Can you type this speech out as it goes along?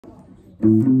Okay,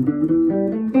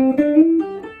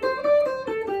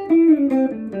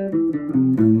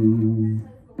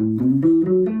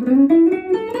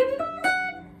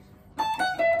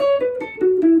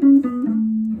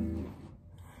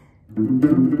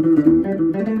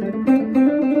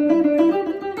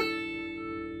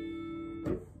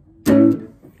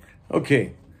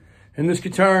 in this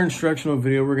guitar instructional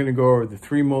video, we're going to go over the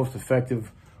 3 most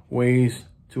effective ways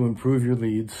to improve your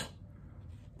leads.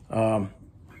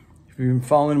 If you've been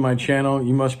following my channel,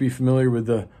 you must be familiar with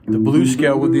the blues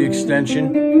scale with the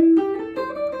extension.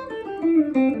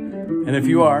 And if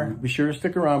you are, be sure to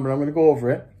stick around, but I'm going to go over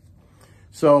it.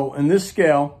 So in this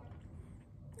scale,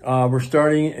 we're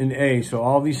starting in A. So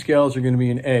all these scales are going to be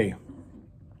in A.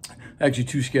 Actually,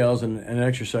 2 scales and an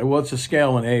exercise. Well, it's a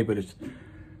scale in A, but it's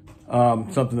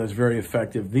something that's very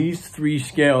effective. These 3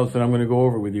 scales that I'm going to go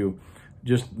over with you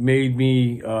just made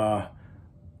me a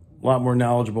lot more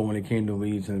knowledgeable when it came to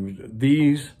leads. And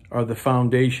these are the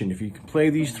foundation. If you can play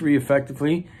these 3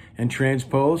 effectively and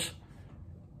transpose,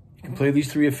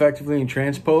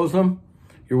 them,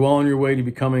 you're well on your way to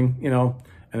becoming,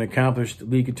 an accomplished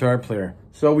lead guitar player.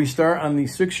 So we start on the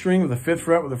 6th string with the 5th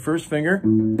fret with the 1st finger.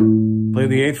 Play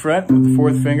the 8th fret with the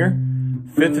 4th finger.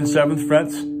 5th and 7th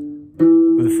frets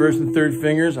with the 1st and 3rd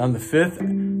fingers on the 5th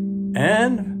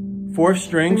and 4th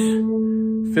strings.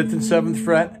 5th and 7th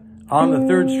fret on the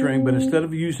 3rd string, but instead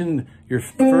of using your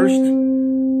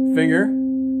 1st finger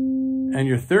and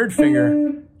your 3rd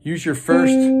finger, use your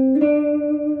 1st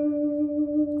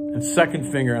and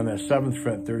 2nd finger on that 7th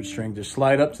fret, 3rd string to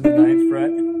slide up to the 9th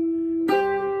fret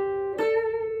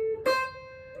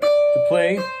to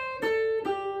play.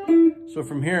 So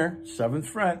from here, 7th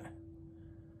fret,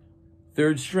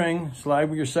 3rd string, slide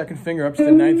with your 2nd finger up to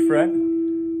the 9th fret,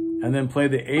 and then play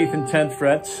the 8th and 10th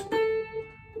frets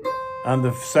on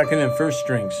the 2nd and 1st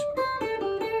strings.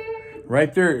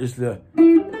 Right there is the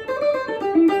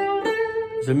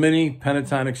mini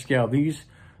pentatonic scale.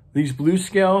 This blues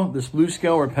scale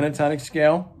or pentatonic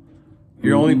scale,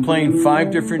 you're only playing 5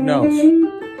 different notes.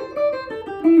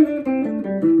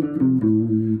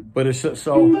 But it's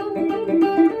so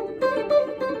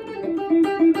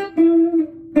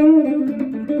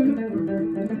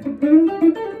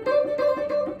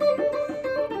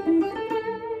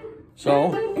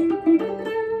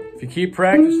if you keep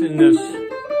practicing this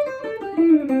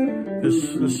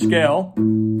scale,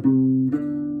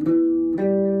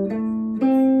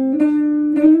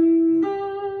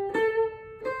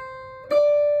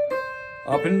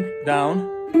 up and down,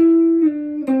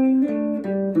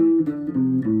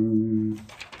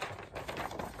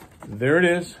 there it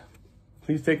is.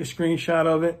 Please take a screenshot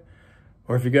of it,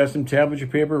 or if you got some tablet or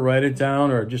paper, write it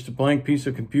down, or just a blank piece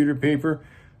of computer paper.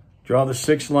 Draw the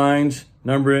 6 lines,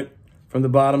 number it from the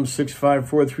bottom, 6, 5,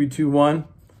 4, 3, 2, 1.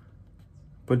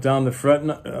 Put down the frets,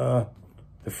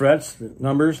 the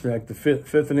numbers, like the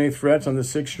 5th and 8th frets on the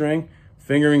 6th string.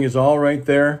 Fingering is all right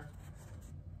there,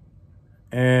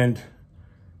 and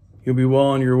you'll be well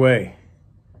on your way.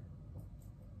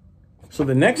 So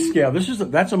the next scale,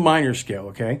 that's a minor scale,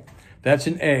 okay? That's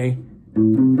an A. You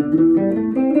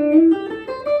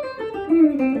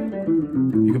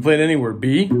can play it anywhere.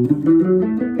 B,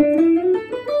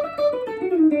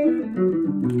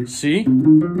 C,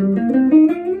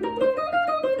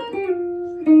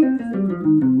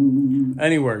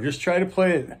 anywhere. Just try to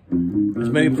play it as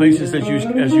many places as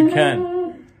you can.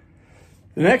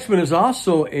 The next one is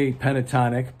also a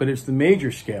pentatonic, but it's the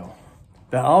major scale.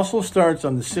 That also starts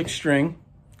on the 6th string,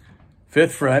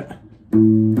 5th fret.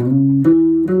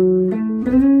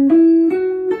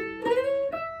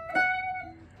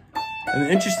 And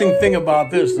the interesting thing about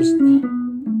this,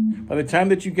 by the time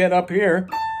that you get up here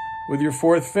with your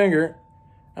 4th finger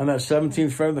on that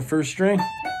 17th fret of the 1st string,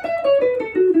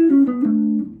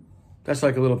 that's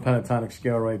like a little pentatonic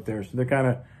scale right there. So they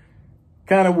kind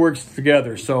of works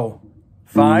together. So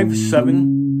 5,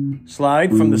 7,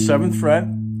 slide from the 7th fret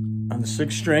on the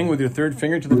 6th string with your 3rd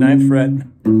finger to the 9th fret.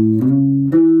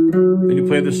 Then you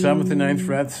play the 7th and 9th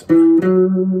frets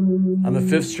on the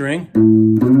 5th string.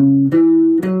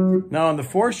 Now on the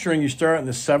 4th string, you start on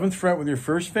the 7th fret with your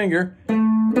 1st finger,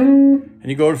 and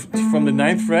you go from the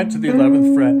 9th fret to the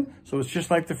 11th fret. So it's just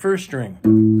like the 1st string.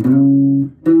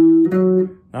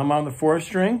 Now I'm on the 4th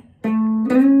string,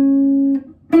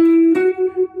 and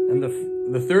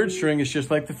the 3rd string is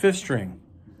just like the 5th string.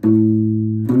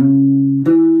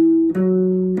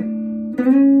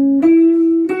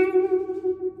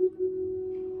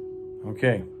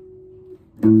 Okay.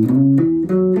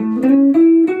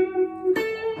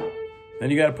 Then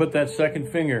you got to put that 2nd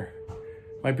finger.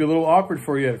 Might be a little awkward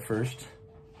for you at first.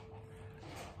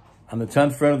 On the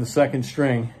 10th fret of the 2nd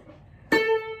string,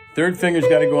 Third finger's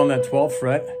got to go on that 12th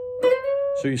fret.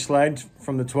 So you slide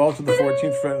from the 12th to the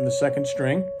 14th fret on the second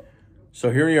string. So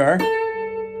here you are.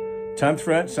 10th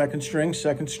fret, second string,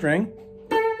 second string.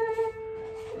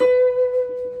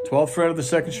 12th fret of the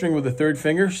second string with the third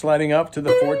finger, sliding up to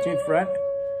the 14th fret.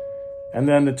 And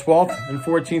then the 12th and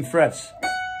 14th frets.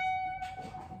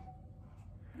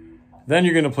 Then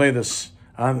you're going to play this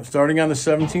starting on the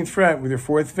 17th fret with your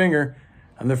fourth finger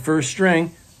on the first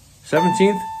string,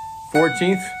 17th,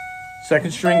 14th,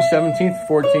 second string, 17th,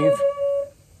 14th,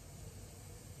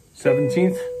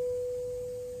 17th.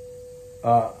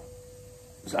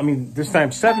 This time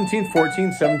 17th,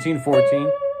 14th, 17th,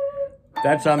 14th.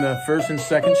 That's on the first and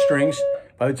second strings.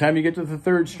 By the time you get to the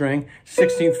third string,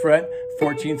 16th fret,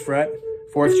 14th fret,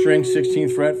 fourth string,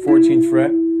 16th fret, 14th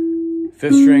fret,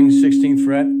 fifth string, 16th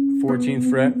fret, 14th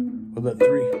fret, with the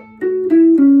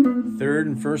third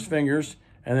and first fingers,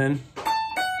 and then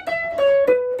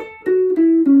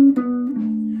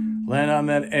land on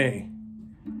that A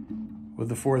with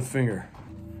the fourth finger.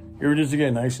 Here it is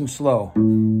again, nice and slow.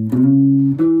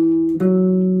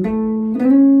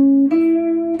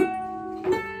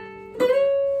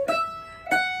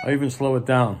 I'll even slow it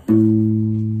down.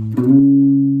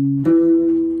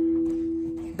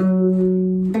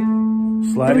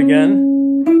 Slide again.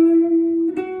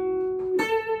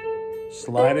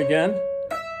 Slide again.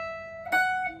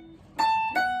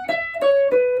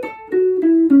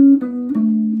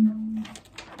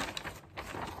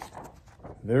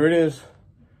 There it is.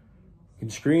 You can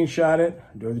screenshot it,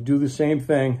 do the same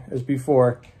thing as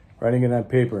before, writing it on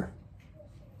paper.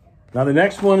 Now the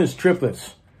next one is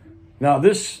triplets. Now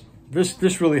this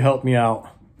really helped me out.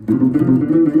 To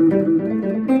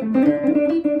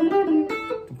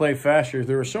play faster,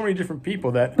 there are so many different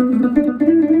people that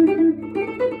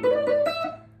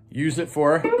use it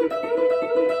for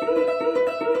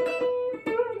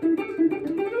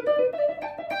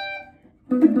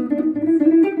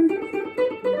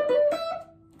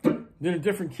in a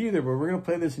different key there, but we're going to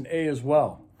play this in A as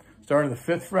well. Starting on the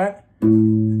 5th fret, you're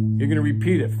going to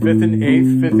repeat it, 5th and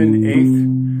 8th, 5th and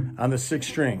 8th on the 6th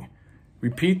string.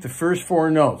 Repeat the first 4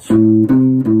 notes. Then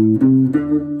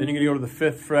you're going to go to the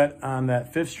 5th fret on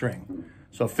that 5th string.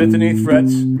 So 5th and 8th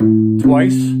frets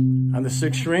twice on the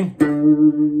 6th string,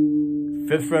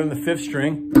 5th fret on the 5th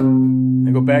string,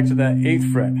 and go back to that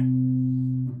 8th fret.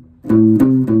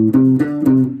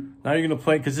 Now you're going to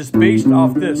play, because it's based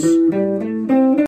off this.